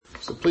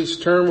Please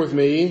turn with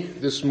me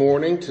this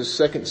morning to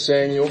 2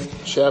 Samuel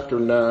chapter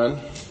 9.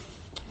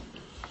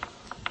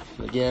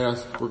 Again,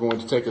 we're going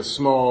to take a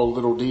small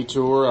little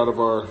detour out of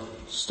our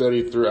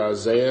study through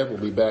Isaiah. We'll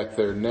be back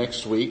there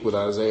next week with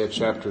Isaiah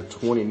chapter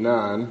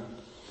 29.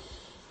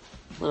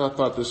 But I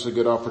thought this was a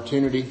good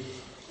opportunity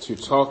to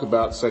talk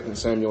about 2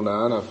 Samuel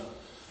 9. It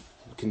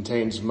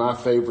contains my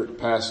favorite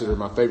passage or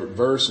my favorite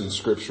verse in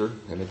Scripture,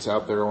 and it's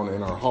out there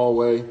in our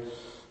hallway.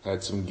 I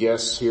had some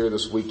guests here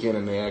this weekend,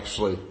 and they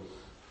actually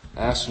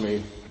asked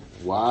me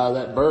why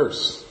that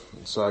verse.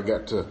 And so I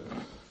got to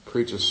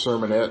preach a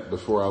sermonette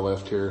before I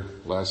left here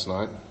last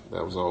night.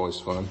 That was always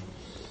fun.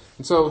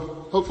 And so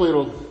hopefully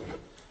it'll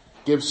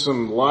give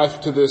some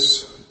life to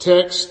this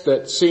text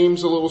that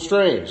seems a little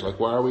strange. Like,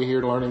 why are we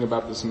here learning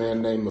about this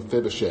man named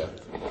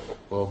Mephibosheth?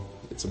 Well,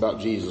 it's about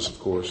Jesus, of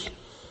course.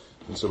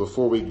 And so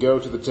before we go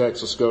to the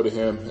text, let's go to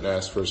him and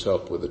ask for his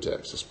help with the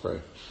text. Let's pray.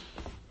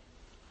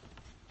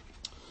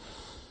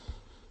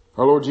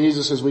 Our Lord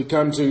Jesus, as we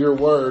come to your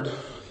word,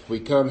 we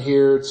come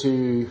here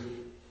to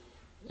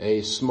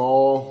a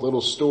small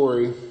little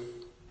story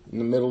in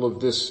the middle of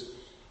this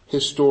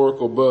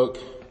historical book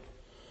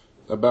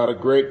about a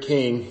great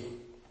king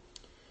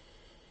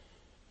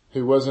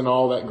who wasn't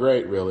all that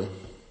great, really.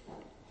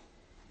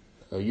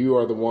 You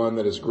are the one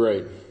that is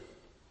great.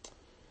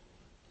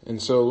 And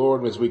so,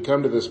 Lord, as we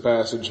come to this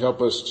passage,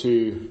 help us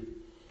to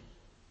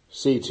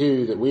see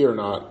too that we are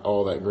not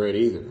all that great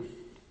either.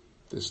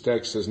 This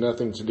text has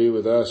nothing to do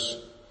with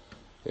us.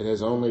 It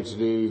has only to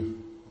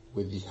do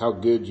with how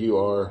good you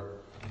are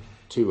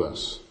to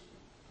us.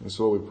 And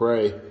so we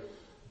pray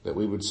that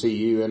we would see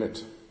you in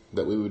it,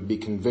 that we would be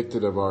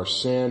convicted of our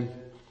sin,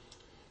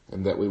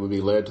 and that we would be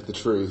led to the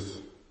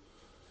truth.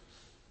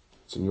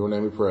 It's in your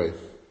name we pray.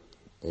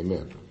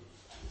 Amen.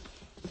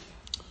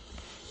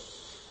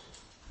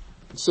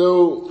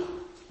 So,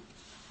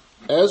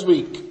 as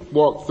we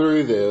walk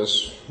through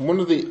this, one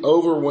of the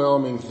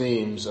overwhelming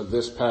themes of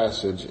this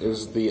passage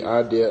is the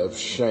idea of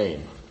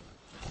shame.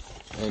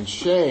 And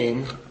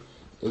shame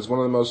is one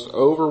of the most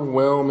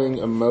overwhelming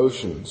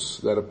emotions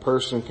that a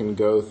person can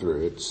go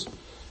through.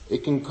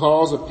 It can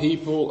cause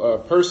a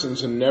person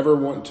to never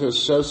want to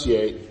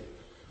associate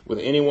with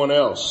anyone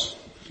else,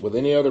 with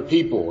any other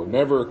people,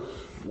 or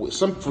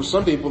for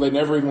some people, they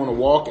never even want to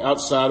walk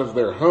outside of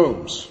their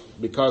homes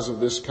because of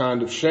this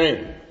kind of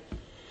shame.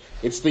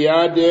 It's the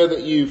idea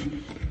that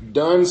you've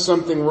done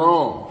something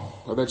wrong,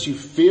 or that you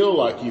feel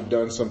like you've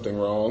done something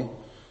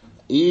wrong,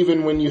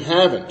 even when you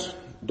haven't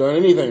done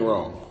anything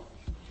wrong.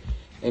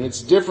 And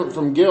it's different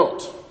from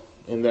guilt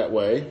in that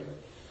way,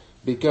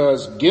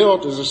 because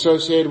guilt is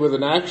associated with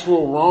an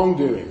actual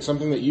wrongdoing,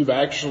 something that you've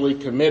actually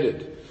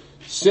committed.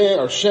 Sin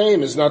or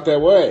shame is not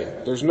that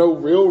way. There's no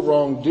real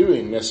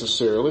wrongdoing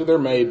necessarily. There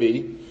may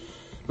be,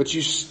 but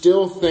you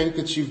still think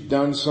that you've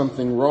done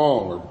something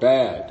wrong or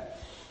bad.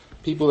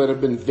 People that have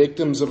been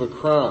victims of a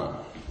crime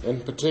in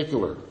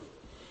particular,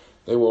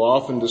 they will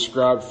often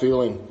describe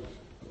feeling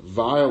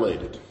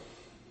violated.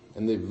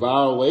 And the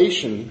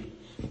violation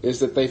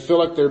is that they feel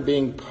like they're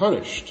being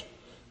punished,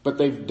 but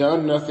they've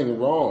done nothing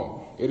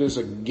wrong. It is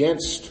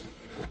against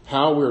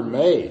how we're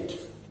made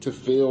to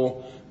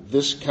feel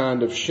this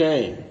kind of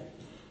shame.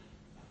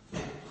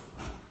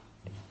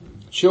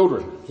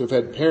 Children who've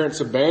had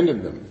parents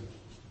abandon them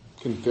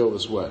can feel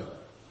this way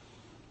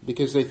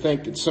because they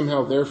think it's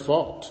somehow their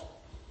fault.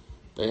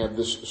 They have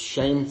this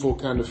shameful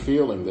kind of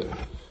feeling that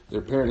their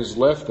parent has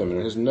left them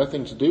and it has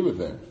nothing to do with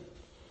them.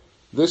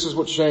 This is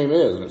what shame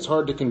is, and it's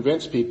hard to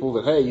convince people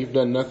that, hey, you've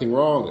done nothing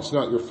wrong, it's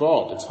not your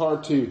fault. It's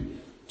hard to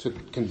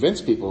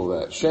convince people of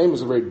that. Shame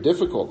is a very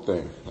difficult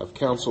thing. I've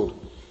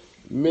counseled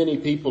many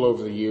people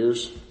over the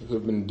years who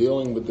have been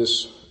dealing with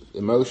this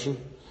emotion,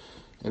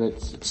 and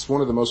it's one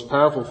of the most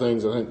powerful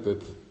things I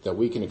think that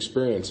we can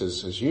experience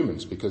as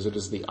humans, because it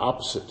is the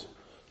opposite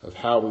of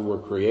how we were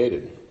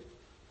created.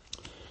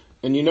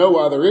 And you know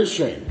why there is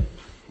shame?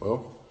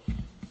 Well,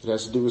 it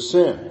has to do with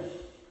sin.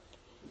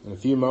 In a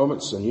few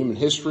moments in human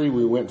history,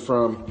 we went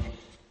from,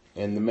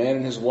 and the man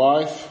and his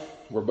wife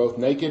were both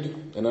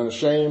naked and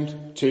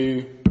unashamed,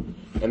 to,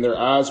 and their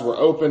eyes were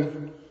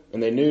open,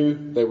 and they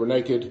knew they were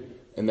naked,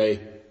 and they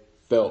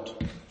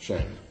felt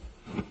shame.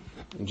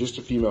 In just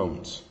a few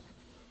moments.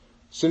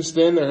 Since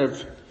then, there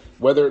have,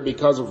 whether it be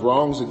because of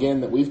wrongs,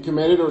 again, that we've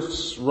committed, or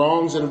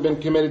wrongs that have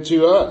been committed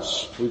to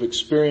us, we've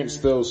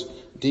experienced those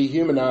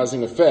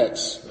dehumanizing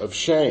effects of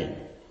shame.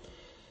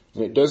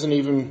 And it doesn't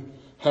even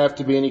have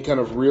to be any kind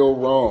of real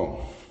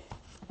wrong.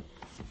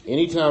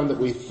 Anytime that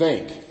we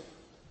think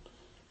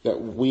that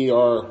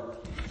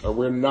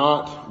we're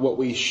not what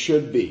we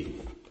should be,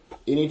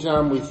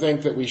 anytime we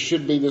think that we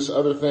should be this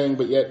other thing,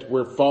 but yet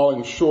we're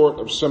falling short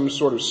of some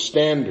sort of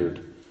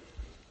standard,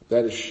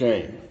 that is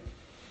shame.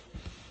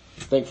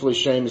 Thankfully,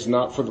 shame is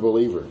not for the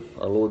believer.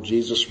 Our Lord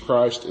Jesus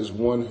Christ is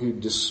one who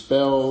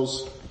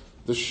dispels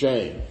the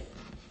shame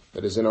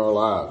that is in our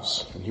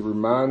lives. And he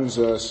reminds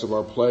us of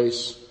our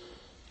place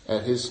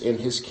in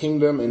his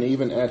kingdom and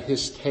even at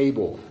his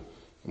table.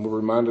 And we're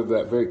reminded of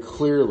that very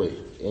clearly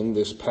in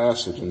this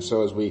passage. And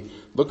so as we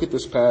look at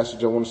this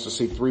passage, I want us to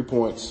see 3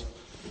 points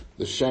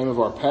the shame of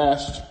our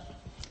past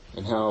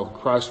and how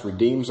Christ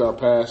redeems our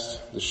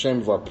past, the shame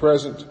of our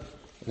present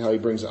and how he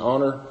brings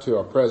honor to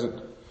our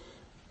present,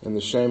 and the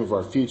shame of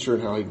our future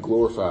and how he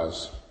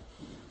glorifies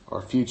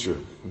our future.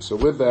 And so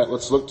with that,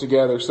 let's look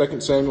together.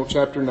 2 Samuel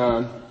chapter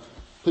 9.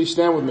 Please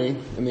stand with me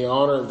in the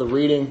honor of the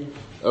reading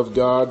of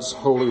God's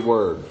holy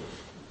word.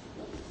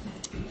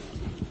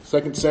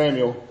 2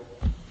 Samuel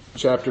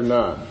chapter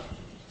 9.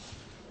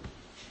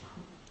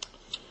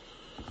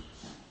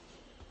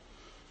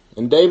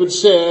 And David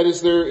said,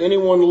 "Is there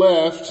anyone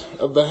left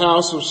of the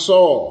house of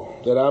Saul,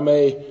 that I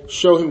may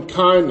show him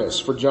kindness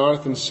for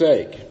Jonathan's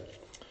sake?"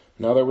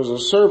 Now there was a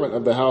servant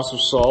of the house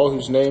of Saul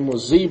whose name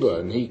was Ziba,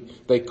 and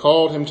they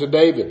called him to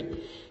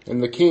David.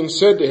 And the king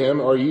said to him,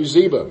 "Are you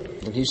Ziba?"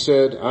 And he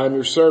said, "I am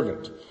your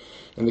servant."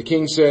 And the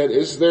king said,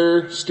 "Is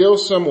there still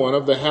someone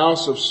of the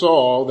house of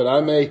Saul, that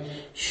I may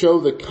show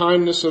the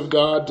kindness of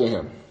God to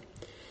him?"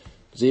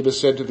 Ziba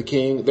said to the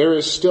king, "There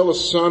is still a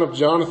son of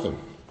Jonathan.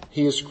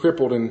 He is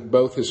crippled in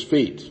both his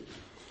feet."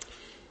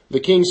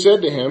 The king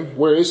said to him,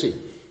 "Where is he?"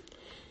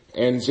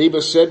 And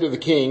Ziba said to the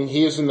king,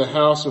 "He is in the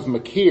house of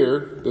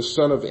Machir, the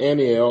son of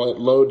Ammiel, at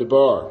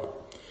Lo-debar."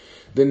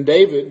 Then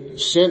David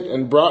sent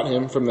and brought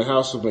him from the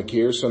house of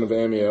Machir, son of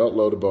Ammiel, at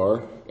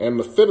Lo-debar. And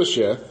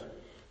Mephibosheth,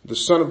 the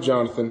son of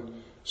Jonathan,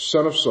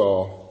 son of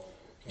Saul,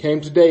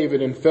 came to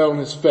David and fell on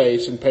his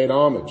face and paid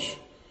homage.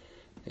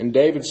 And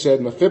David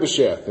said,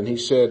 "Mephibosheth," and he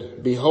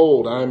said,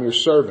 "Behold, I am your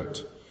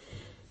servant."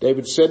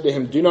 David said to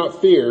him, "Do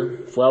not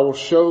fear, for I will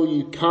show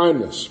you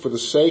kindness for the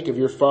sake of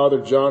your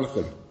father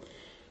Jonathan.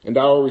 And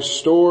I will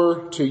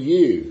restore to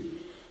you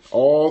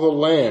all the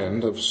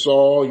land of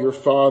Saul your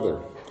father,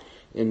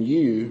 and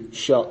you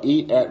shall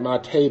eat at my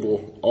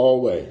table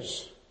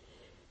always."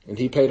 And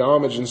he paid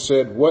homage and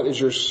said, "What is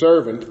your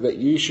servant that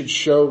you should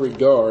show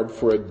regard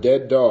for a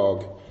dead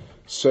dog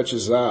such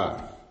as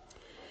I?"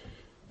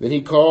 Then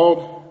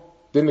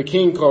the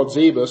king called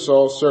Ziba,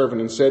 Saul's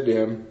servant, and said to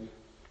him,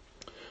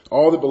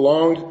 "All that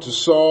belonged to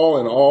Saul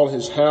and all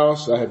his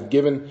house I have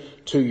given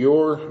to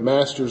your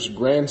master's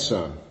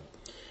grandson.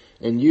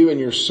 And you and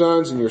your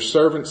sons and your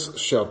servants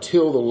shall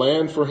till the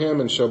land for him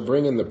and shall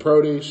bring in the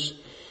produce,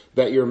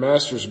 that your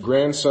master's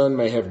grandson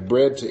may have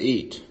bread to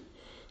eat.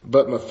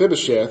 But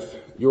Mephibosheth,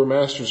 your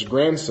master's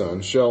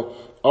grandson, shall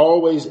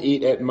always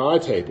eat at my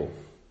table."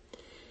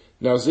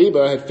 Now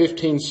Ziba had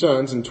 15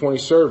 sons and 20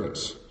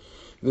 servants.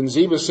 Then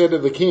Ziba said to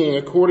the king,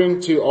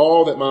 "According to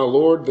all that my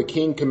lord the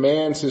king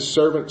commands his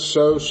servant,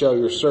 so shall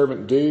your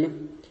servant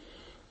do."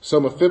 So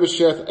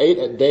Mephibosheth ate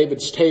at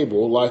David's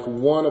table like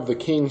one of the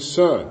king's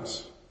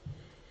sons.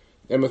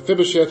 And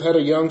Mephibosheth had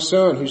a young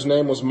son whose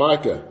name was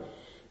Micah,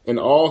 and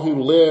all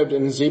who lived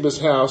in Ziba's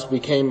house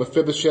became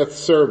Mephibosheth's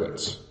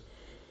servants.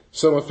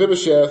 So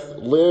Mephibosheth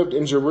lived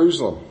in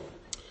Jerusalem,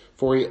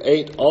 for he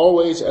ate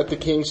always at the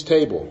king's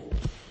table.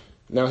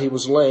 Now he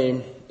was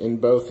lame in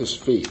both his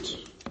feet.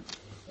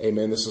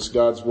 Amen. This is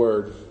God's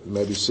word. You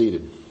may be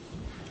seated.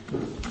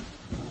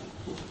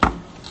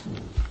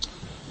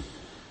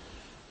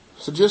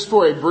 So just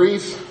for a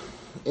brief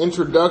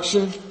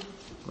introduction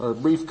or a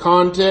brief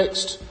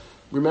context,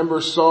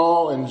 remember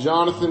Saul and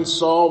Jonathan.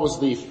 Saul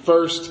was the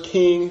first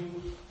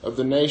king of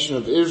the nation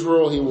of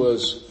Israel. He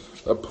was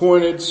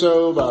appointed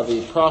so by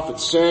the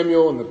prophet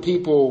Samuel, and the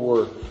people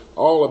were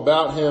all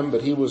about him,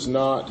 but he was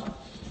not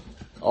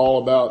all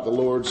about the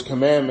Lord's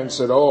commandments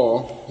at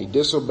all. He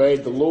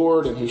disobeyed the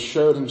Lord, and he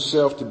showed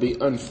himself to be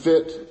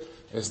unfit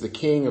as the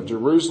king of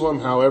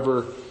Jerusalem.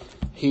 However,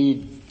 he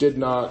did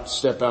not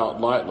step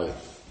out lightly.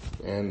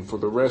 And for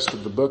the rest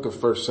of the book of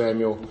 1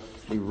 Samuel,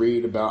 we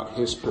read about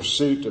his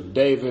pursuit of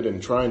David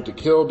and trying to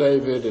kill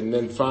David, and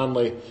then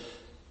finally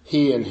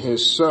he and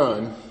his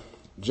son,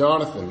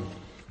 Jonathan,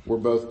 were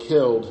both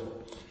killed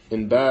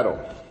in battle.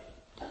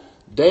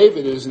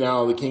 David is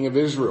now the king of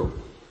Israel,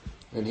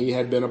 and he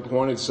had been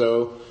appointed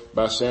so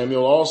by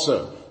Samuel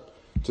also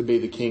to be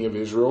the king of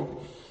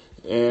Israel.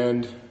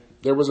 And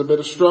there was a bit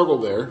of struggle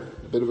there,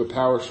 a bit of a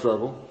power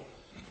struggle.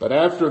 But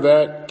after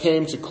that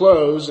came to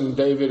close, and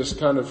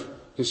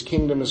his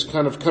kingdom is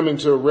kind of coming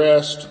to a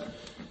rest,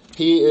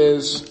 he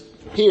is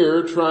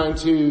here trying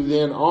to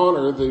then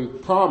honor the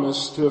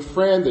promise to a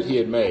friend that he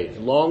had made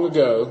long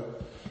ago,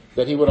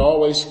 that he would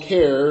always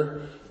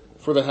care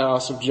for the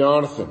house of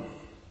Jonathan.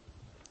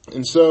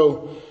 And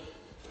so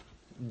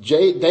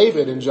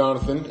David and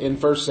Jonathan in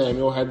 1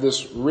 Samuel had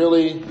this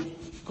really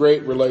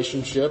great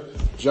relationship.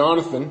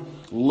 Jonathan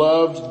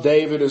loved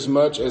David as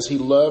much as he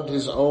loved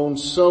his own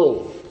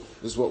soul,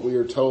 is what we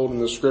are told in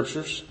the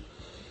scriptures.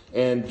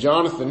 And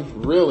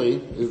Jonathan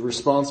really is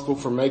responsible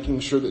for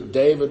making sure that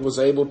David was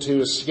able to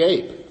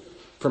escape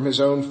from his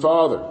own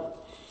father.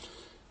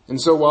 And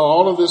so while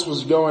all of this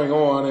was going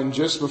on, and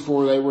just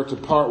before they were to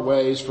part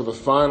ways for the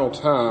final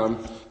time,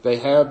 they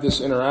have this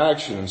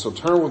interaction. And so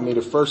turn with me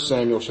to 1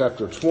 Samuel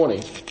chapter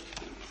 20,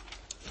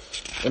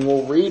 and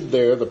we'll read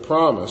there the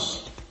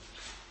promise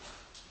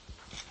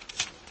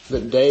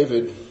that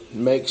David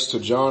makes to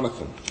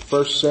Jonathan.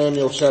 1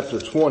 Samuel chapter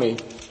 20,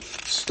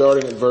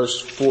 starting at verse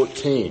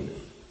 14.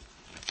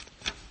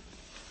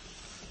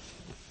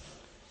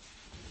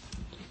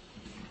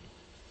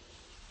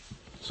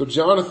 So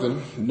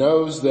Jonathan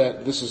knows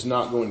that this is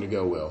not going to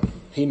go well.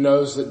 He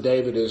knows that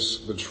David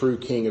is the true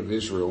king of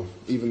Israel,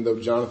 even though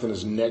Jonathan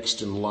is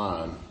next in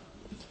line.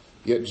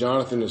 Yet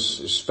Jonathan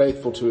is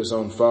faithful to his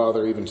own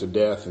father, even to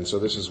death. And so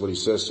this is what he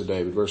says to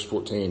David, verse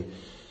 14.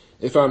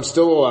 If I'm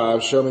still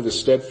alive, show me the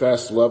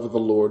steadfast love of the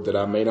Lord, that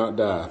I may not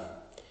die.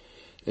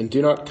 And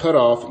do not cut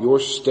off your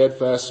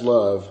steadfast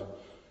love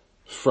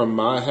from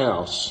my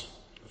house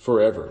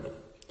forever.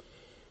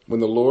 When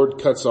the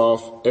Lord cuts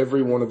off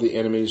every one of the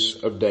enemies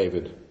of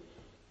David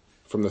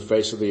from the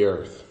face of the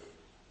earth.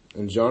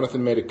 And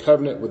Jonathan made a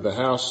covenant with the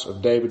house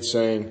of David,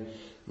 saying,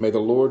 may the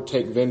Lord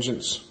take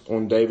vengeance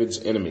on David's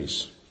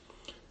enemies.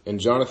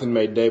 And Jonathan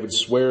made David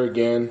swear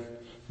again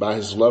by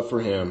his love for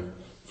him,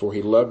 for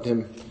he loved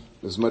him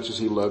as much as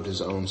he loved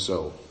his own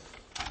soul.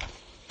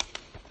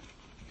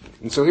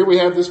 And so here we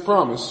have this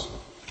promise.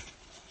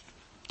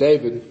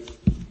 David,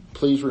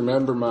 please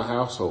remember my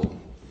household.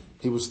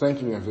 He was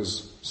thinking of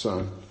his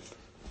son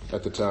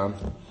at the time.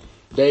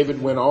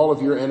 David, when all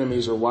of your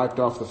enemies are wiped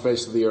off the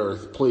face of the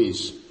earth,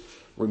 please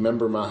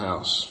remember my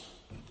house.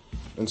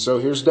 And so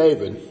here's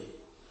David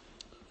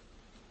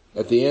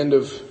at the end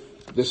of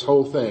this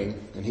whole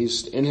thing, and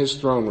he's in his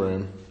throne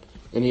room,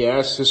 and he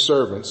asks his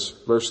servants,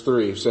 verse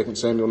 3 of 2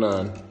 Samuel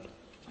 9,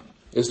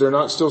 is there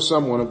not still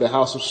someone of the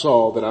house of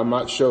Saul that I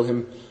might show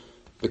him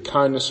the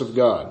kindness of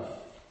God?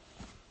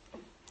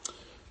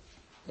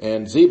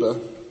 And Ziba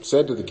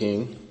said to the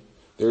king,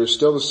 there is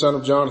still the son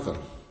of Jonathan.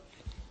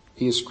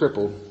 He is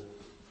crippled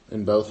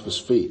in both of his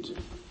feet.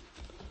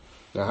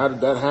 Now how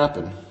did that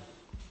happen?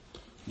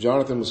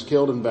 Jonathan was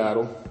killed in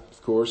battle,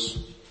 of course,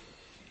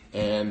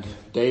 and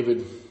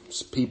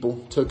David's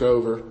people took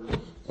over,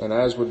 and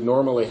as would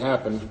normally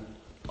happen,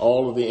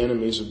 all of the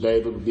enemies of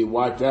David would be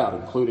wiped out,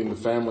 including the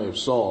family of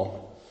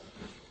Saul.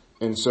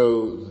 And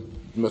so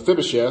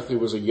Mephibosheth, who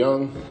was a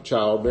young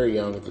child, very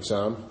young at the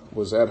time,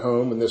 was at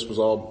home, and this was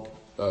all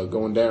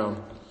going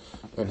down.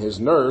 And his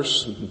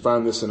nurse, you can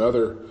find this in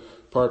other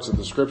parts of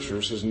the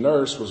scriptures, his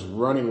nurse was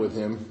running with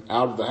him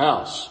out of the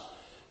house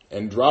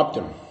and dropped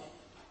him.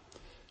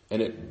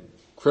 And it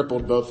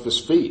crippled both of his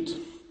feet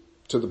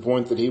to the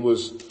point that he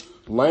was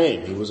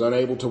lame. He was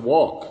unable to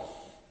walk.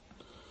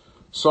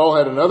 Saul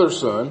had another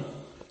son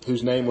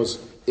whose name was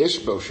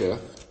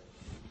Ishbosheth,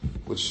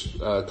 which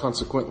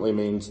consequently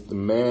means the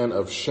man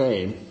of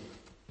shame.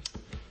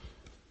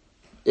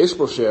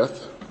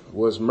 Ishbosheth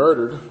was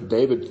murdered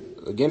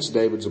against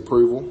David's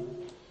approval.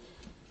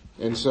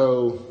 And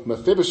so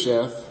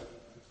Mephibosheth,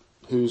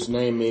 whose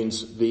name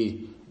means the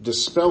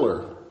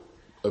dispeller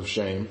of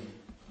shame,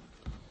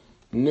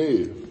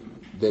 knew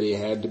that he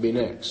had to be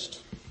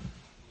next.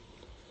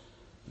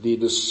 The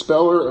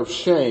dispeller of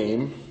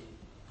shame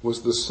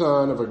was the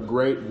son of a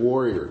great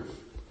warrior,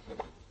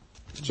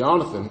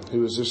 Jonathan,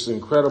 who was this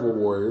incredible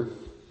warrior,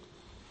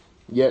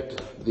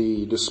 yet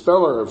the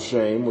dispeller of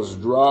shame was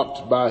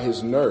dropped by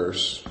his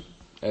nurse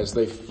as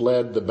they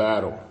fled the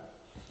battle.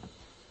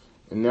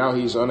 And now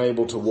he's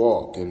unable to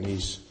walk, and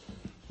he's,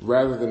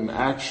 rather than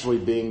actually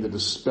being the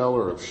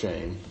dispeller of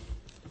shame,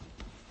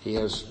 he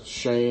has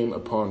shame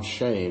upon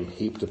shame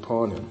heaped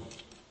upon him.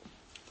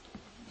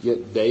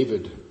 Yet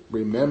David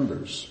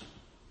remembers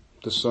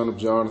the son of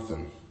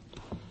Jonathan.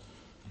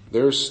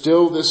 There's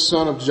still this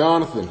son of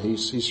Jonathan.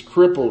 He's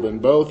crippled in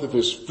both of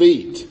his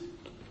feet.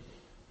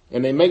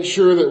 And they make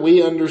sure that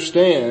we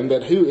understand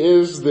that who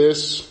is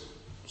this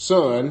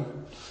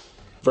son.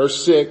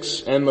 Verse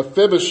 6, and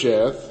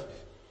Mephibosheth,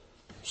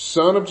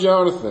 son of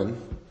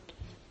Jonathan,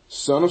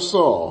 son of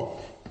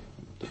Saul.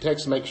 The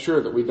text makes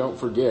sure that we don't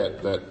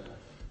forget that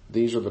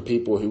these are the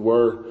people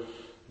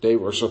they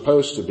were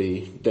supposed to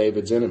be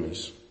David's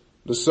enemies.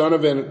 The son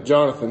of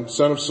Jonathan,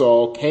 son of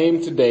Saul,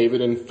 came to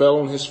David and fell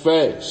on his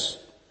face.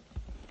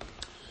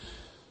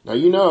 Now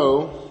you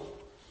know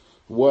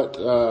what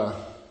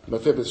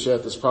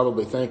Mephibosheth is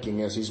probably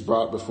thinking as he's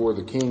brought before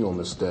the king on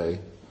this day.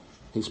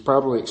 He's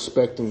probably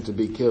expecting to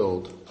be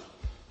killed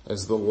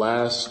as the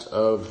last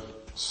of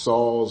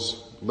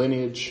Saul's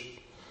lineage,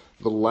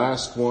 the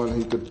last one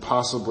who could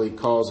possibly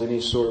cause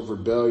any sort of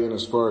rebellion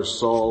as far as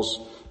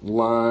Saul's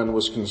line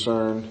was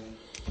concerned.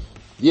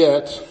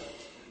 Yet,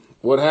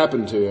 what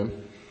happened to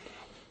him?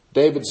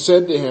 David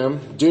said to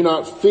him, do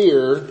not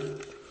fear,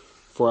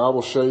 for I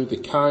will show you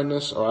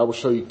kindness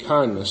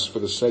for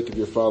the sake of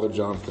your father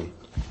Jonathan,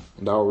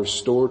 and I will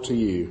restore to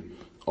you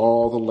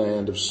all the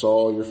land of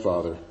Saul your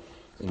father,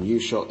 and you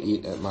shall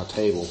eat at my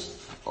table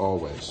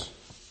always.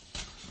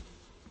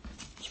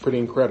 It's pretty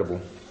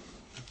incredible.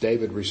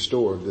 David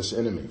restored this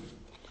enemy.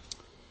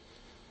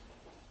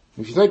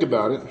 If you think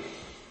about it,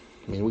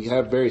 we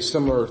have very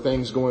similar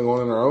things going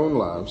on in our own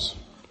lives.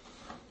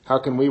 How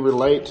can we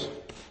relate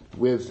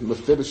with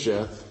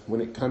Mephibosheth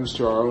when it comes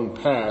to our own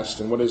past,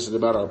 and what is it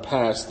about our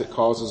past that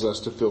causes us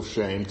to feel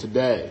shame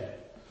today?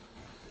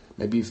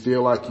 Maybe you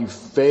feel like you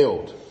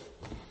failed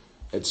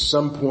at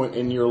some point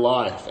in your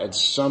life at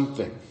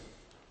something,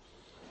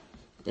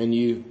 and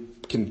you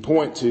can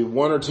point to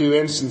one or two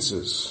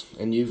instances,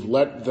 and you've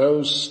let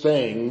those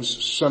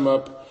things sum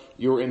up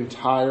your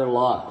entire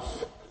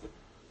life.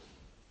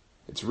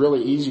 It's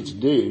really easy to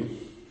do,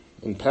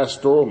 in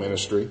pastoral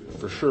ministry,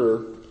 for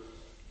sure.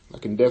 I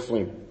can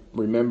definitely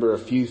remember a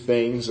few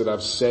things that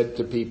I've said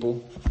to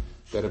people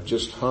that have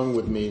just hung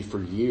with me for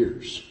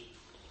years,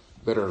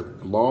 that are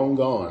long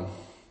gone,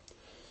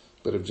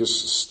 but have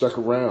just stuck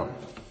around.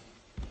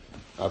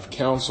 I've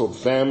counseled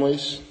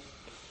families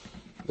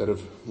that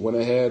have went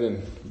ahead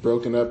and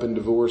broken up in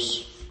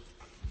divorce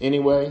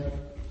anyway.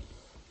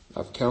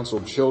 I've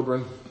counseled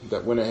children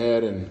that went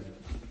ahead and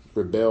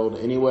rebelled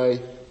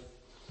anyway.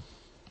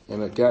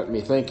 And it got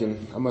me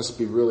thinking, I must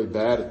be really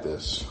bad at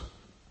this.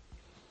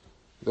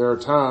 There are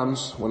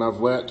times when I've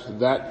let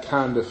that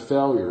kind of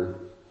failure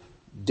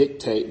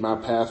dictate my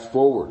path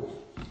forward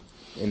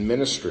in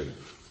ministry,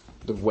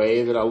 the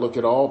way that I look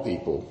at all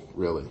people,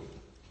 really.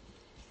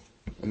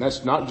 And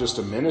that's not just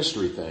a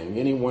ministry thing.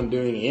 Anyone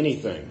doing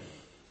anything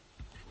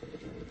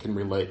can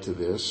relate to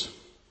this.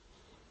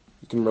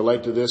 You can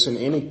relate to this in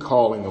any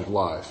calling of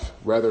life,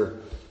 whether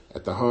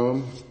at the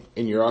home,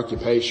 in your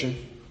occupation,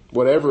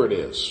 whatever it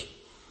is.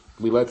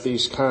 We let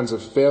these kinds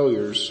of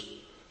failures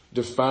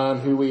define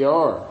who we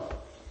are.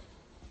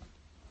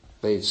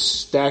 They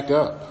stack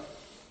up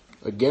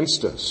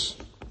against us.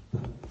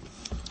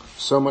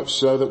 So much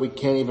so that we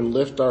can't even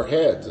lift our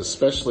heads,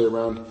 especially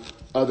around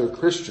other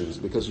Christians,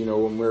 because,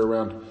 when we're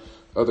around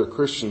other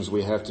Christians,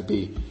 we have to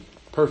be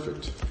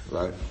perfect,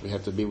 right? We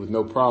have to be with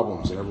no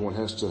problems, and everyone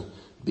has to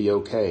be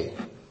okay.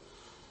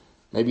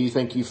 Maybe you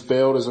think you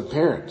failed as a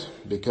parent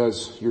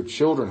because your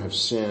children have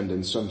sinned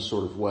in some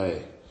sort of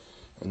way,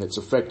 and it's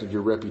affected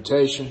your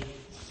reputation,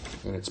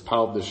 and it's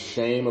piled this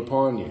shame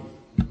upon you.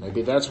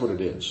 Maybe that's what it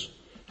is.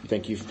 You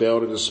think you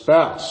failed as a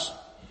spouse.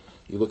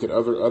 You look at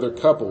other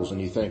couples and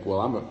you think,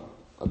 well, I'm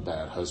a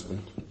bad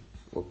husband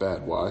or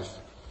bad wife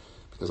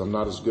because I'm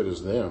not as good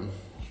as them.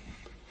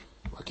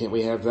 Why can't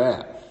we have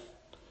that?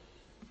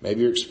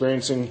 Maybe you're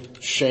experiencing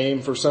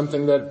shame for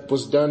something that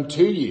was done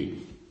to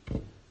you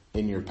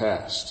in your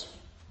past,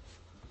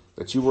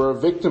 that you were a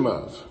victim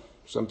of,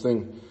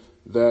 something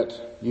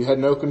that you had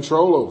no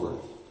control over.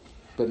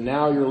 But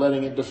now you're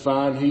letting it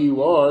define who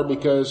you are,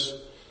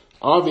 because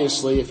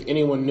obviously if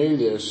anyone knew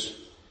this,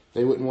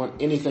 they wouldn't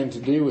want anything to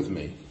do with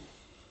me.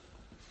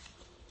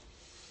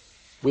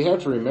 We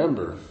have to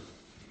remember,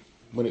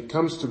 when it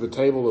comes to the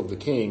table of the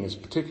King, in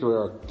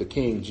particular the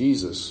King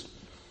Jesus,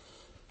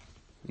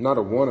 not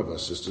a one of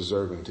us is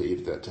deserving to eat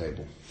at that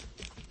table.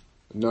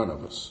 None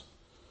of us.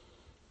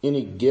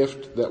 Any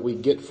gift that we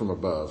get from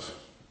above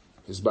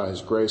is by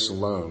His grace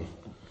alone.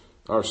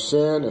 Our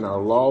sin and our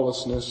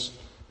lawlessness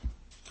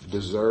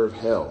deserve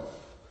hell.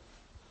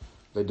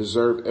 They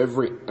deserve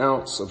every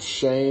ounce of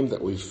shame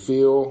that we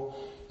feel,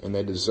 and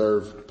they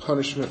deserve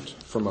punishment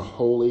from a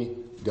holy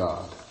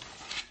God.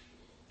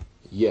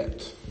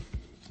 Yet,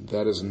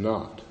 that is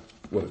not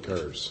what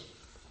occurs.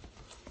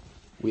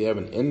 We have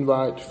an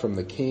invite from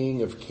the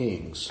King of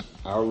Kings,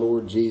 our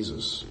Lord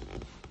Jesus.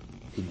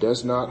 He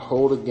does not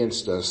hold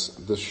against us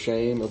the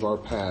shame of our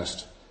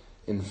past.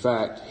 In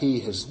fact, He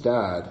has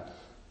died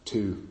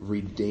to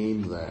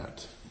redeem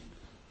that,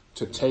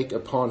 to take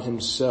upon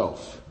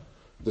Himself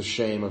the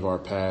shame of our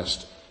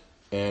past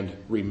and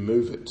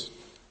remove it.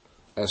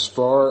 As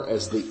far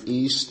as the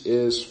east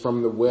is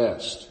from the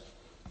west,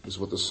 is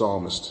what the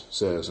psalmist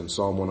says in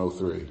Psalm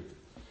 103.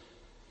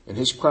 And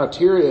His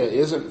criteria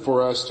isn't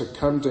for us to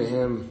come to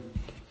Him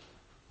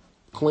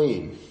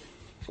clean,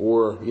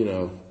 or,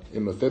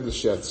 in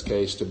Mephibosheth's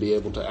case, to be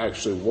able to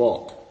actually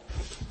walk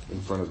in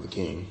front of the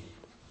King.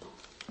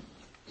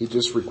 He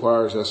just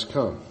requires us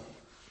come.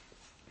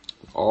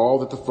 All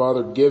that the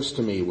Father gives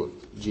to me,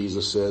 what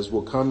Jesus says,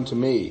 will come to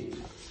me,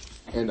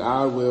 and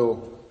I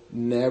will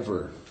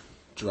never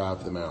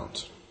drive them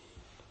out.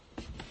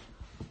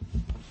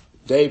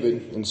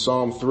 David, in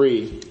Psalm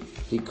 3,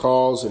 he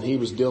calls, and he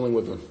was dealing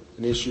with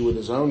an issue with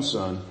his own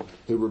son,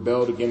 who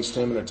rebelled against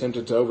him and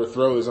attempted to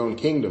overthrow his own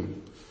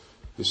kingdom,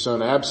 his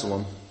son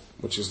Absalom,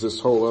 which is this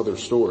whole other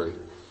story.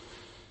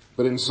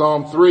 But in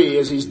Psalm 3,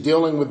 as he's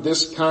dealing with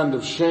this kind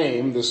of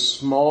shame, this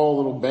small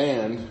little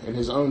band, and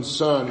his own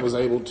son was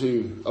able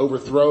to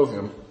overthrow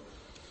him,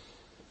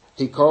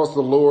 he calls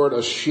the Lord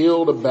a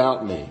shield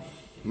about me,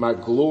 my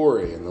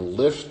glory and the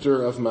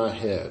lifter of my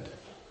head.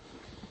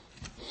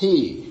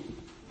 He,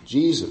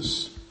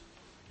 Jesus,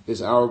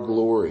 is our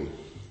glory.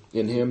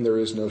 In Him there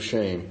is no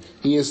shame.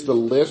 He is the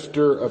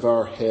lifter of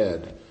our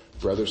head,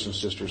 brothers and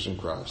sisters in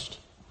Christ.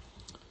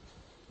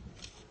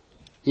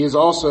 He is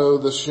also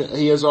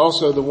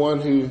the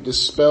one who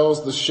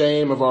dispels the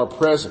shame of our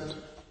present.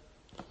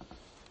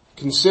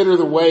 Consider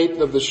the weight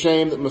of the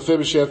shame that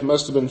Mephibosheth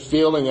must have been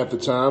feeling at the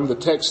time. The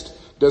text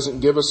doesn't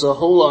give us a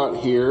whole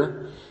lot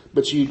here,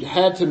 but you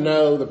had to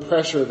know the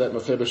pressure that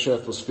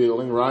Mephibosheth was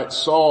feeling, right?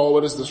 Saul,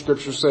 what does the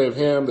scripture say of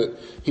him? That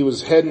he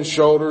was head and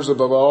shoulders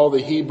above all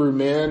the Hebrew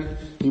men.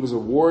 He was a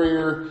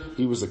warrior.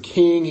 He was a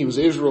king. He was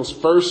Israel's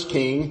first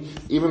king.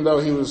 Even though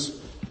he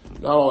was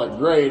not all that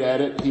great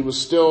at it, he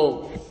was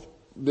still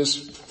this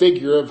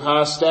figure of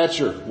high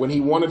stature. When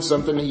he wanted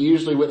something, he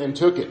usually went and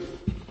took it.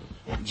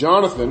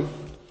 Jonathan,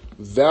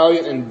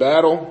 valiant in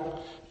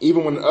battle,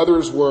 even when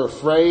others were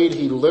afraid,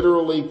 he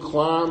literally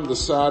climbed the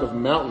side of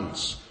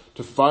mountains to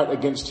to fight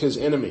against his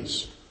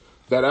enemies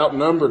that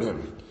outnumbered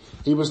him.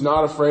 He was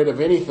not afraid of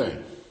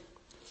anything.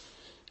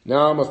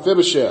 Now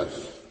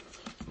Mephibosheth,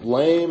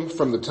 lame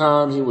from the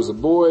time he was a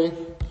boy,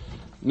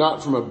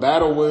 not from a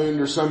battle wound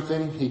or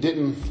something. He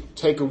didn't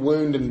take a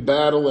wound in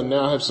battle and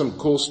now have some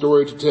cool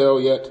story to tell,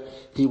 yet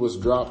he was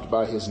dropped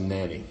by his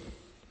nanny.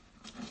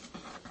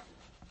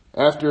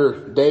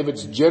 After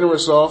David's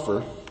generous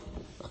offer,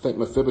 I think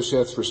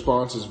Mephibosheth's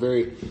response is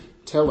very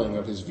telling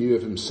of his view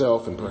of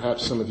himself, and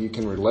perhaps some of you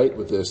can relate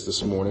with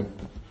this morning.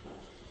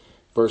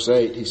 Verse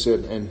 8, he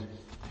said, and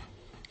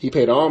he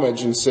paid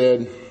homage and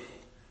said,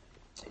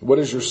 "What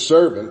is your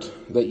servant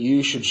that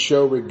you should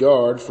show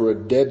regard for a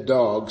dead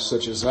dog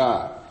such as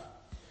I?"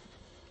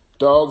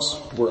 Dogs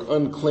were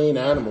unclean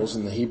animals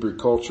in the Hebrew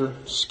culture,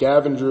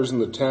 scavengers in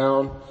the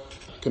town,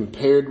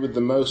 compared with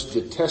the most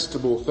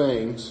detestable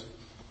things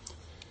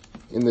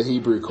in the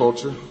Hebrew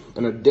culture.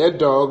 And a dead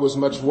dog was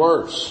much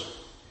worse.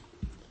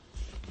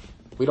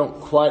 We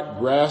don't quite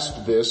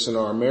grasp this in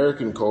our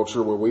American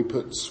culture, where we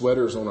put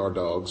sweaters on our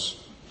dogs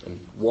and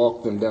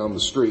walk them down the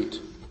street.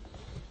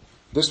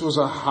 This was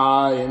a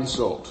high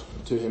insult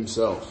to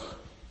himself.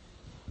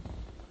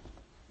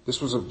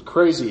 This was a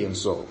crazy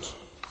insult.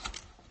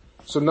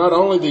 So not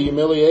only the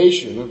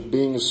humiliation of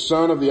being a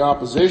son of the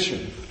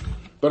opposition,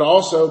 but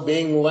also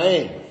being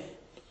lame.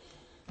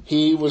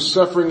 He was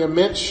suffering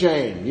immense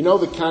shame. You know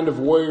the kind of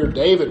warrior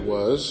David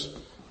was.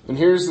 And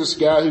here's this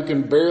guy who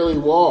can barely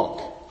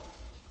walk,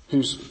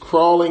 who's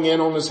crawling in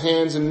on his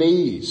hands and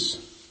knees.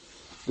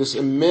 This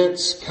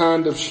immense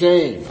kind of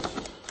shame.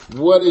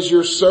 What is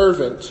your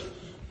servant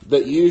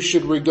that you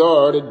should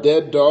regard a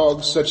dead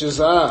dog such as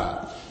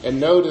I? And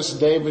notice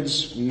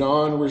David's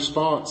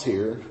non-response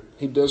here.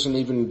 He doesn't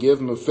even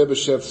give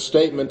Mephibosheth's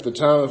statement at the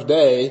time of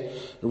day.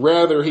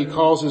 Rather, he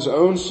calls his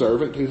own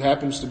servant, who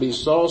happens to be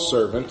Saul's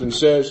servant, and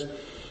says,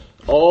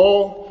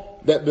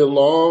 "All that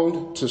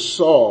belonged to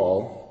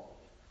Saul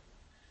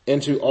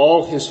and to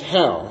all his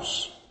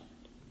house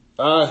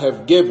I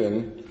have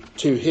given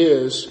to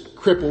his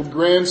crippled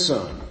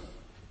grandson.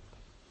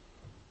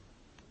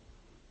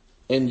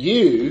 And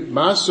you,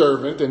 my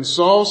servant and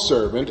Saul's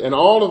servant, and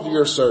all of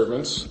your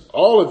servants,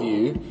 all of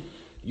you,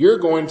 you're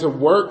going to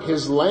work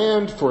his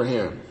land for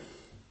him.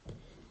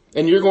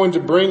 And you're going to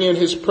bring in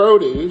his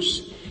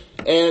produce,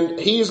 and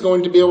he's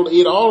going to be able to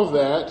eat all of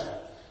that.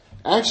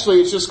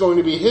 Actually, it's just going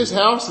to be his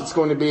house that's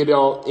going to be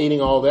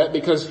eating all that,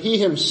 because he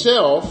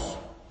himself,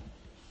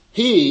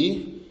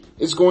 he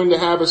is going to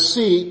have a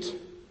seat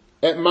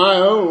at my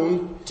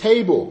own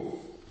table."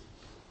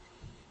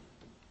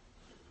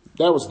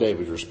 That was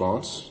David's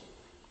response.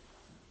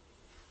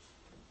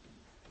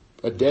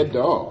 A dead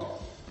dog.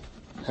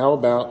 How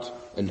about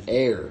an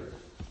heir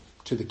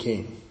to the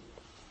king?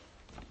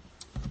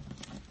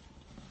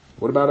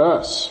 What about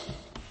us?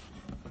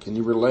 Can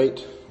you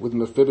relate with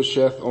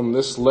Mephibosheth on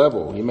this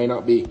level? You may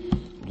not be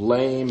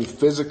lame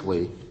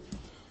physically,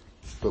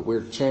 but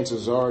where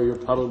chances are you're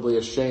probably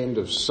ashamed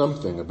of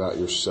something about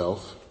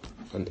yourself.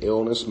 An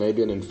illness,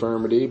 maybe an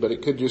infirmity, but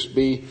it could just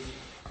be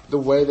the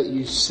way that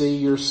you see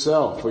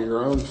yourself or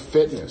your own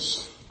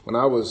fitness. When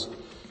I was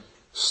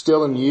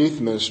still in youth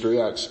ministry,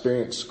 I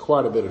experienced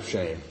quite a bit of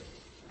shame.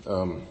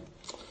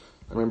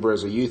 I remember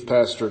as a youth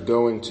pastor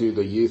going to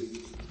the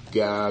youth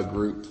guy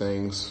group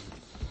things,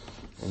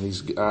 and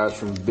these guys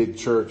from big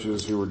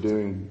churches who were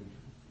doing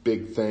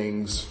big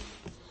things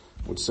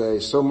would say,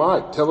 "So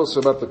Mike, tell us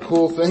about the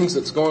cool things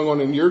that's going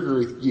on in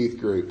your youth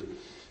group."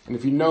 And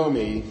if you know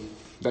me,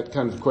 that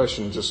kind of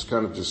question just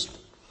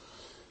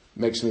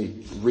makes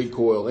me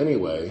recoil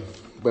anyway.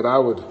 But I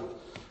would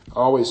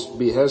always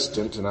be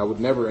hesitant, and I would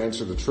never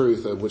answer the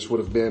truth, which would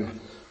have been,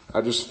 I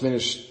just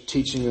finished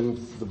teaching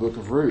them the book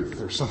of Ruth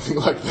or something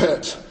like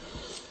that.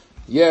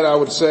 Yet I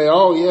would say,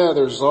 "Oh yeah,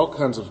 there's all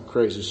kinds of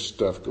crazy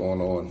stuff going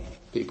on.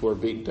 People are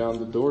beating down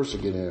the doors to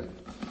get in."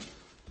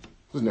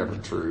 It was never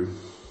true.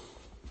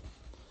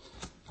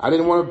 I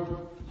didn't want to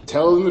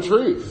tell them the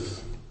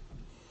truth.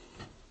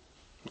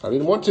 I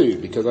didn't want to,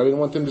 because I didn't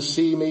want them to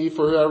see me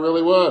for who I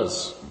really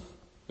was.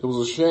 It was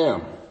a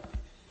sham.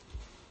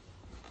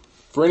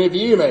 For any of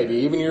you, maybe,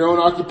 even your own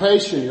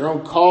occupation, your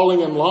own calling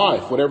in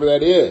life, whatever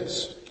that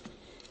is,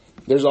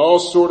 there's all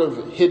sort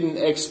of hidden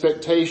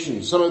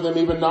expectations, some of them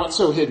even not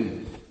so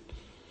hidden.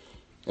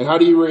 And how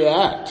do you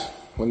react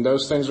when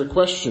those things are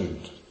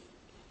questioned?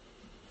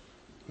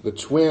 The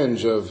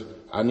twinge of,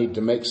 I need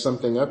to make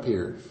something up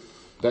here.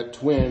 That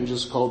twinge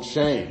is called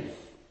shame.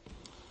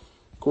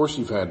 Of course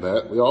you've had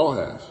that. We all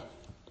have.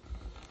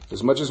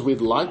 As much as we'd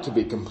like to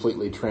be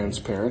completely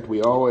transparent,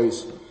 we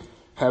always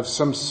have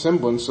some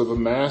semblance of a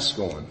mask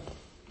on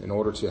in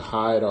order to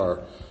hide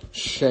our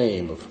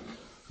shame of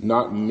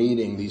not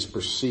meeting these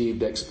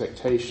perceived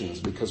expectations,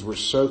 because we're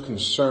so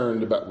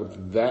concerned about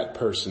what that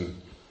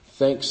person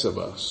thinks of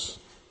us.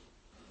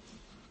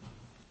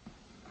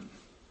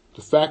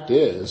 The fact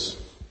is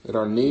that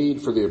our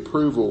need for the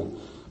approval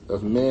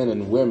of men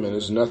and women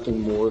is nothing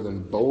more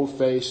than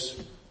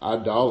bold-faced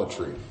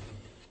idolatry.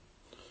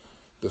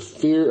 The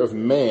fear of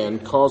man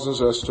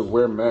causes us to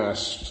wear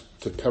masks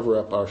to cover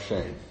up our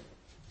shame.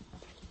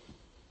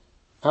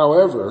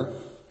 However,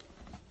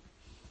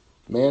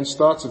 man's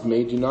thoughts of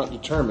me do not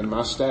determine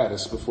my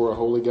status before a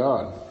holy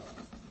God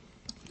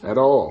at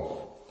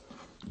all.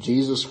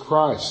 Jesus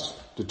Christ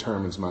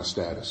determines my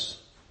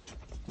status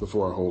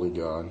before a holy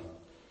God.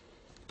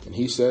 And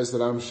he says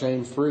that I'm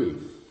shame-free.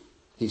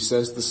 He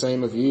says the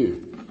same of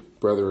you,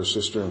 brother or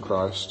sister in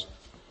Christ,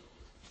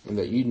 and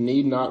that you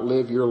need not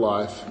live your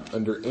life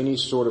under any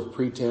sort of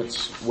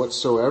pretense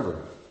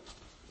whatsoever.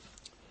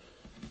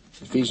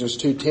 Ephesians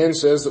 2:10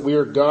 says that we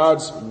are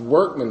God's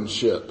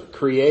workmanship,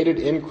 created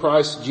in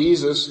Christ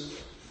Jesus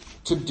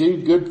to do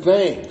good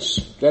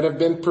things that have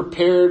been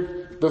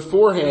prepared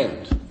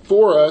beforehand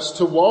for us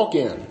to walk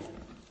in.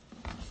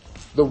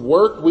 The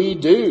work we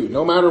do,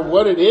 no matter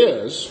what it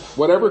is,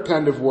 whatever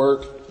kind of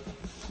work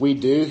we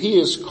do, he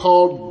is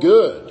called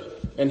good,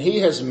 and he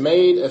has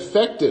made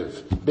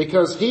effective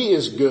because he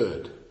is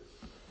good.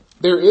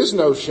 There is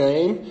no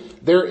shame.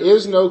 There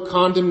is no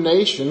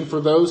condemnation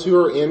for those who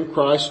are in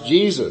Christ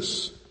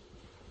Jesus.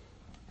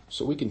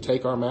 So we can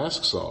take our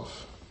masks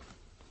off.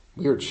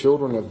 We are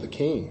children of the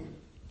King.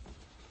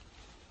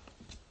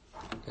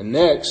 And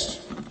next,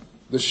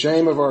 the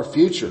shame of our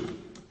future.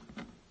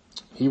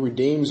 He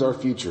redeems our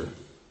future.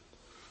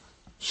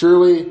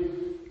 Surely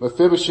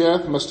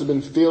Mephibosheth must have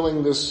been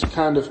feeling this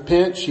kind of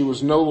pinch. He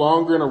was no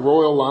longer in a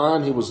royal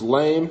line. He was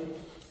lame.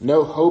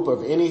 No hope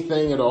of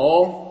anything at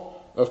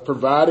all, of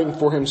providing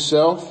for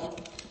himself.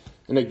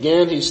 And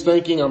again, he's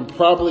thinking, I'm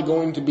probably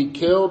going to be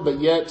killed, but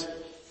yet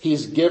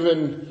he's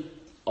given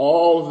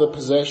all of the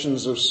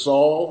possessions of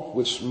Saul,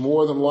 which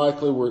more than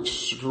likely were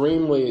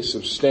extremely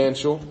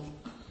substantial.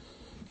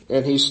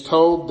 And he's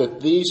told that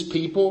these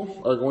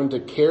people are going to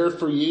care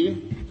for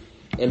you.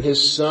 And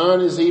his son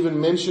is even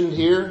mentioned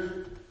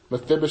here,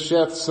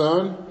 Mephibosheth's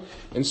son.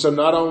 And so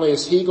not only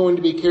is he going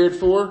to be cared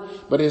for,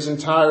 but his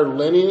entire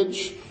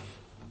lineage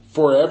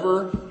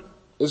forever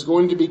is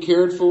going to be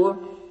cared for.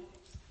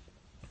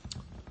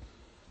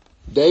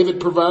 David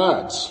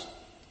provides.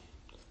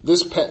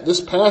 This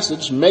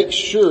passage makes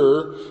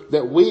sure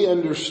that we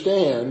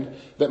understand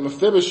that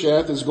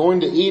Mephibosheth is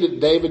going to eat at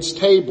David's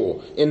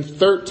table. In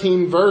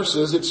 13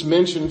 verses, it's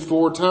mentioned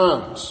 4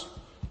 times,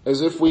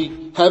 as if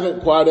we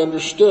haven't quite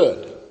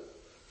understood.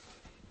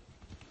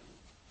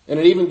 And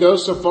it even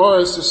goes so far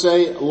as to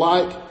say,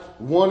 like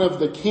one of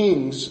the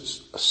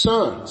king's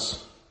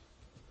sons.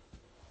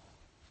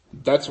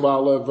 That's why I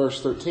love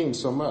verse 13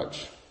 so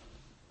much.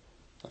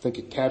 I think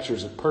it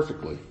captures it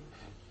perfectly.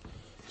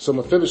 So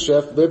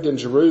Mephibosheth lived in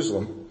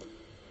Jerusalem,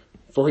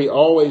 for he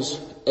always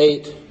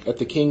ate at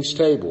the king's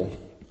table.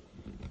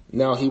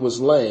 Now he was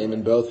lame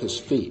in both his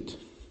feet.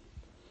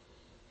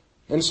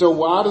 And so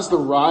why does the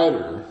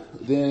writer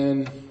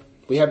then,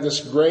 we have this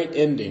great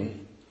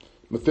ending.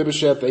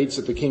 Mephibosheth eats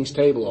at the king's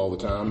table all the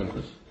time,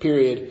 and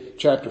period,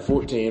 chapter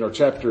 14, or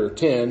chapter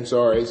 10,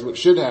 is what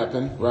should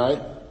happen,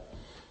 right?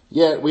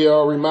 Yet we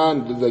are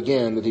reminded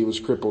again that he was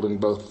crippled in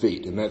both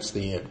feet, and that's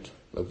the end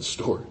of the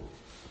story.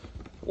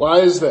 Why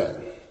is that?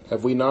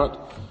 Have we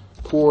not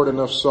poured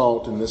enough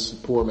salt in this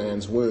poor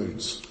man's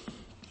wounds?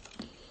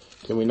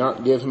 Can we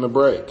not give him a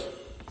break?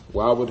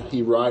 Why would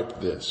he write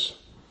this?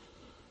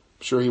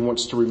 I'm sure he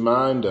wants to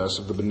remind us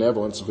of the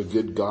benevolence of a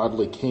good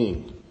godly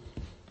king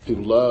who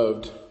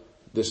loved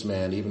this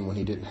man even when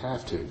he didn't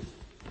have to.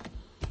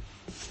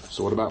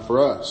 So what about for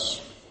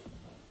us?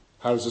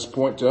 How does this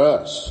point to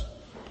us?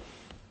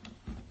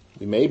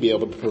 We may be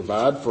able to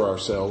provide for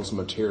ourselves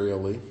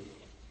materially.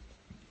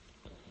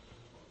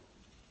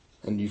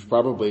 And you've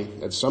probably,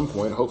 at some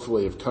point,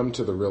 hopefully have come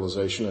to the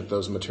realization that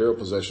those material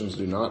possessions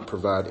do not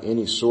provide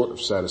any sort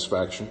of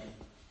satisfaction.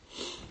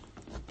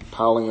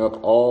 Piling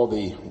up all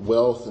the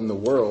wealth in the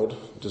world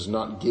does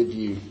not give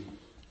you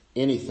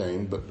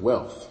anything but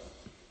wealth.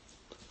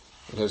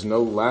 It has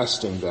no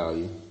lasting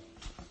value.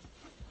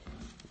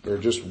 They're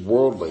just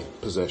worldly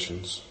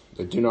possessions.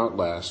 They do not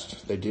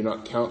last. They do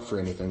not count for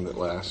anything that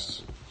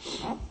lasts.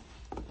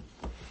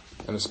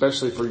 And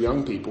especially for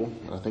young people,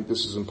 I think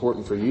this is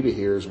important for you to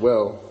hear as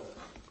well,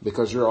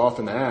 because you're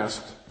often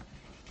asked,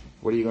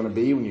 what are you going to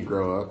be when you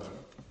grow up?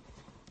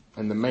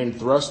 And the main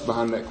thrust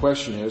behind that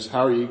question is,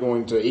 how are you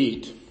going to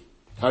eat?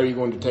 How are you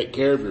going to take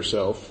care of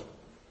yourself?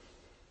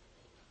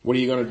 What are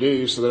you going to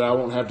do so that I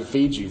won't have to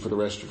feed you for the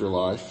rest of your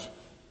life?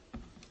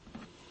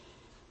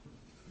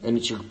 And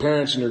it's your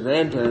parents and your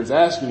grandparents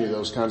asking you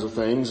those kinds of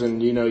things,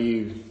 and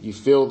you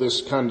feel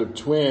this kind of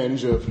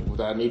twinge of,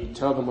 well, I need to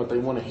tell them what they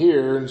want to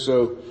hear, and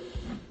so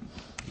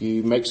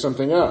you make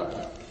something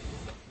up.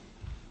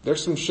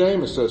 There's some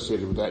shame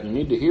associated with that. You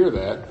need to hear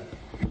that,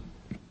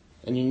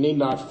 and you need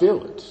not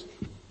feel it.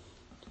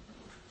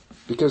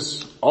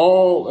 Because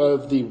all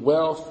of the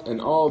wealth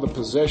and all the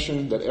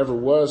possession that ever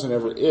was and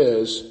ever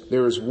is,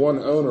 there is one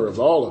owner of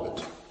all of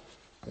it,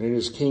 and it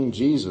is King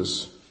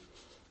Jesus.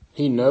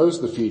 He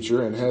knows the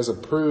future and has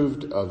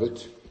approved of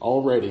it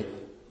already.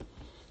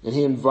 And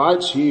he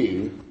invites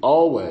you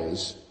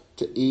always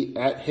to eat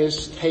at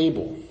his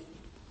table.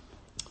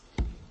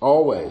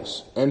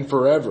 Always and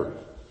forever.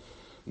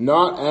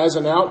 Not as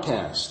an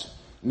outcast.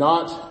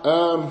 Not,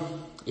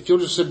 if you'll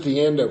just sit at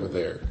the end over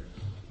there.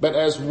 But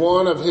as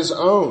one of his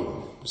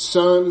own.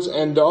 sons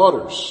and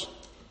daughters.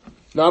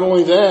 Not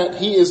only that,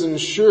 he is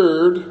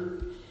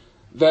ensured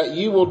that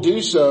you will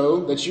do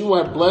so, that you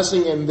will have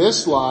blessing in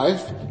this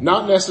life,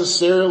 not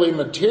necessarily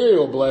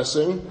material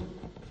blessing,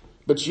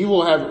 but you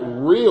will have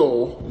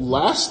real,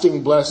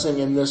 lasting blessing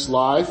in this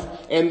life,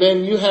 and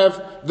then you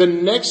have the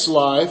next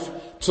life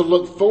to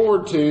look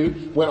forward to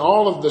when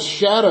all of the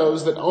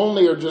shadows that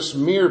only are just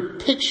mere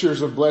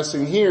pictures of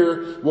blessing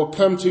here will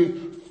come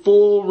to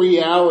full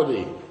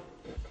reality.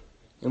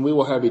 And we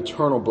will have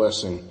eternal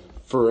blessing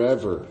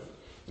forever.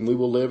 And we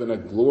will live in a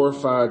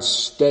glorified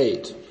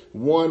state,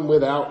 one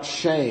without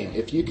shame,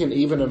 if you can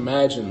even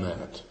imagine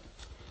that.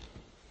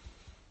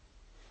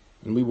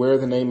 And we wear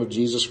the name of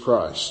Jesus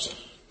Christ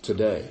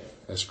today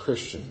as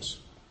Christians,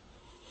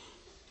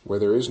 where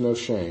there is no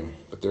shame,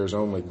 but there is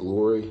only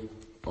glory,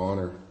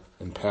 honor,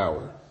 and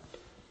power.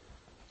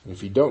 And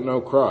if you don't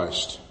know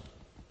Christ,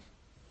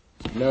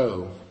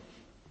 know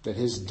that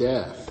his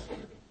death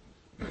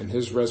and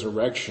his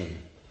resurrection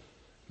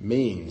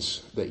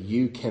means that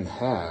you can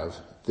have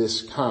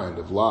this kind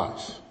of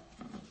life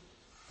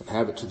and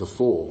have it to the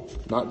full,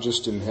 not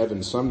just in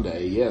heaven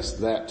someday, yes,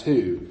 that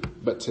too,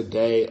 but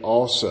today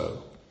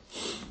also.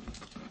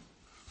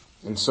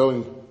 And so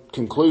in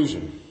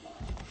conclusion,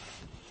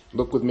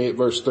 look with me at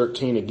verse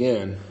 13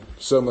 again.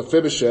 So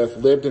Mephibosheth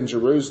lived in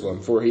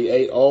Jerusalem, for he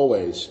ate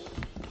always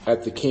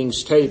at the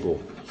king's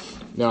table.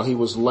 Now he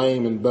was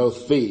lame in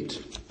both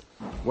feet.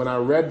 When I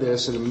read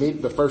this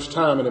the first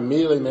time, it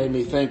immediately made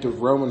me think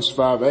of Romans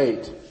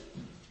 5:8.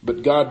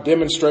 But God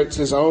demonstrates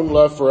his own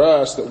love for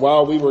us, that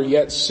while we were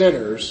yet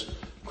sinners,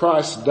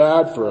 Christ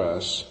died for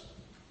us.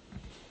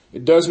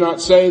 It does not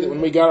say that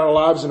when we got our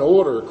lives in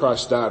order,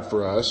 Christ died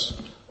for us,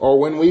 or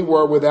when we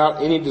were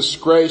without any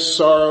disgrace,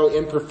 sorrow,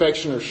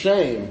 imperfection, or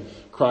shame,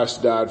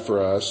 Christ died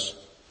for us.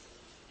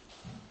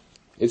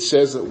 It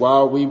says that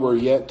while we were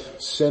yet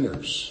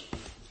sinners,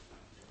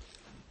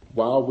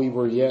 while we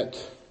were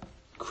yet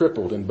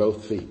crippled in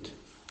both feet,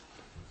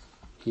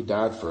 he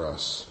died for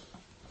us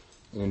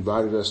and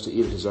invited us to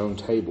eat at his own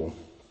table.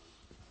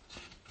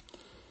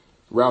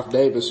 Ralph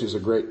Davis, who's a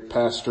great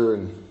pastor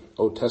and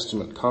Old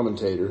Testament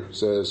commentator,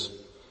 says,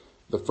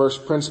 the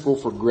first principle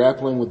for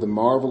grappling with the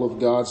marvel of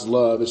God's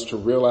love is to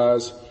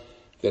realize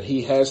that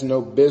he has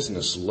no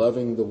business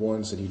loving the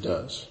ones that he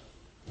does.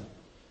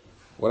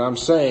 What I'm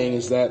saying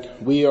is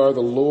that we are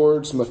the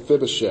Lord's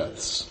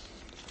Mephibosheths,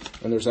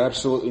 and there's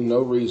absolutely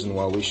no reason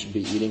why we should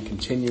be eating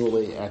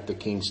continually at the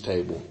king's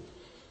table.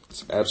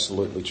 It's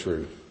absolutely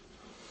true.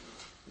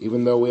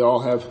 Even though we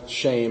all have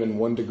shame in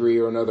one degree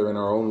or another in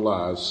our own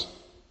lives,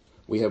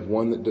 we have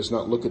one that does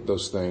not look at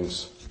those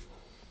things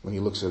when he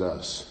looks at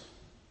us.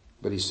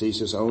 But he sees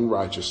his own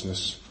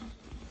righteousness.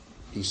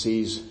 He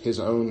sees his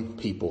own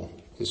people,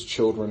 his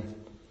children.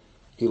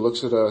 He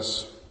looks at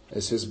us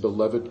as his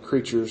beloved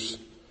creatures,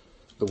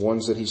 the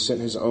ones that he sent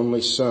his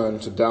only son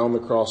to die on the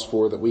cross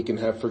for, that we can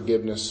have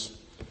forgiveness.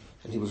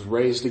 And he was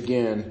raised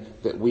again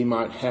that we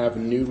might have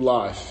new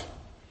life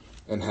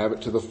and have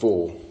it to the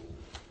full.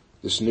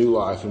 This new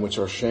life in which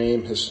our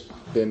shame has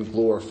been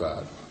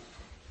glorified.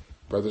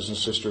 Brothers and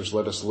sisters,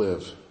 let us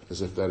live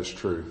as if that is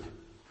true.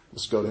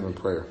 Let's go to him in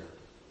prayer.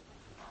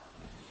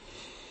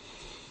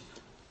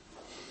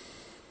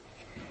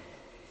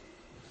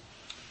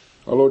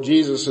 Our Lord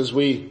Jesus, as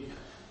we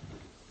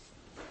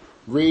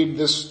read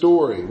this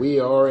story, we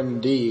are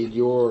indeed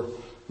your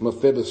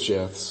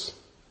Mephibosheths.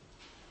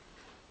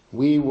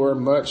 We were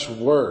much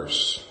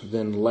worse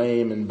than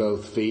lame in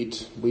both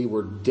feet. We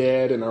were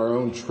dead in our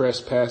own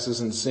trespasses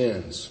and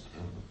sins.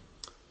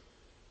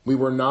 We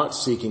were not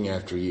seeking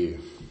after you.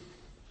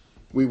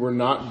 We were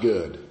not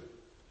good.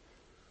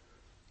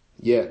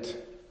 Yet,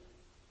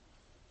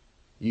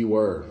 you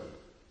were.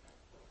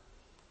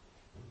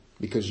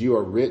 Because you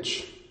are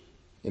rich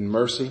in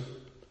mercy,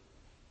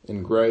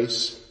 in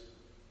grace,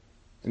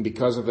 and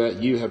because of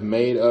that you have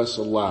made us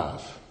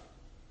alive.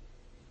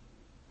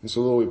 And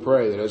so Lord, we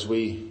pray that as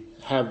we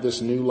have this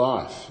new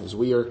life, as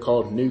we are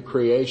called new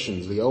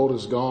creations, the old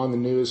is gone, the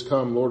new has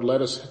come, Lord,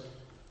 let us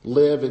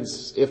live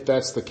as if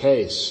that's the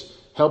case.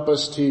 Help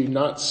us to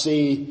not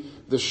see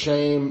the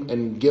shame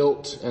and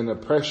guilt and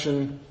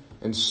oppression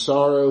and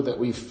sorrow that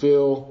we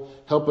feel.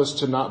 Help us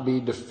to not be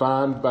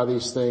defined by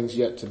these things,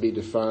 yet to be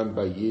defined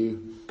by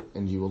you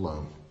and you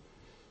alone.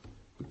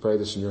 We pray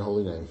this in your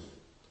holy name.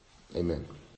 Amen.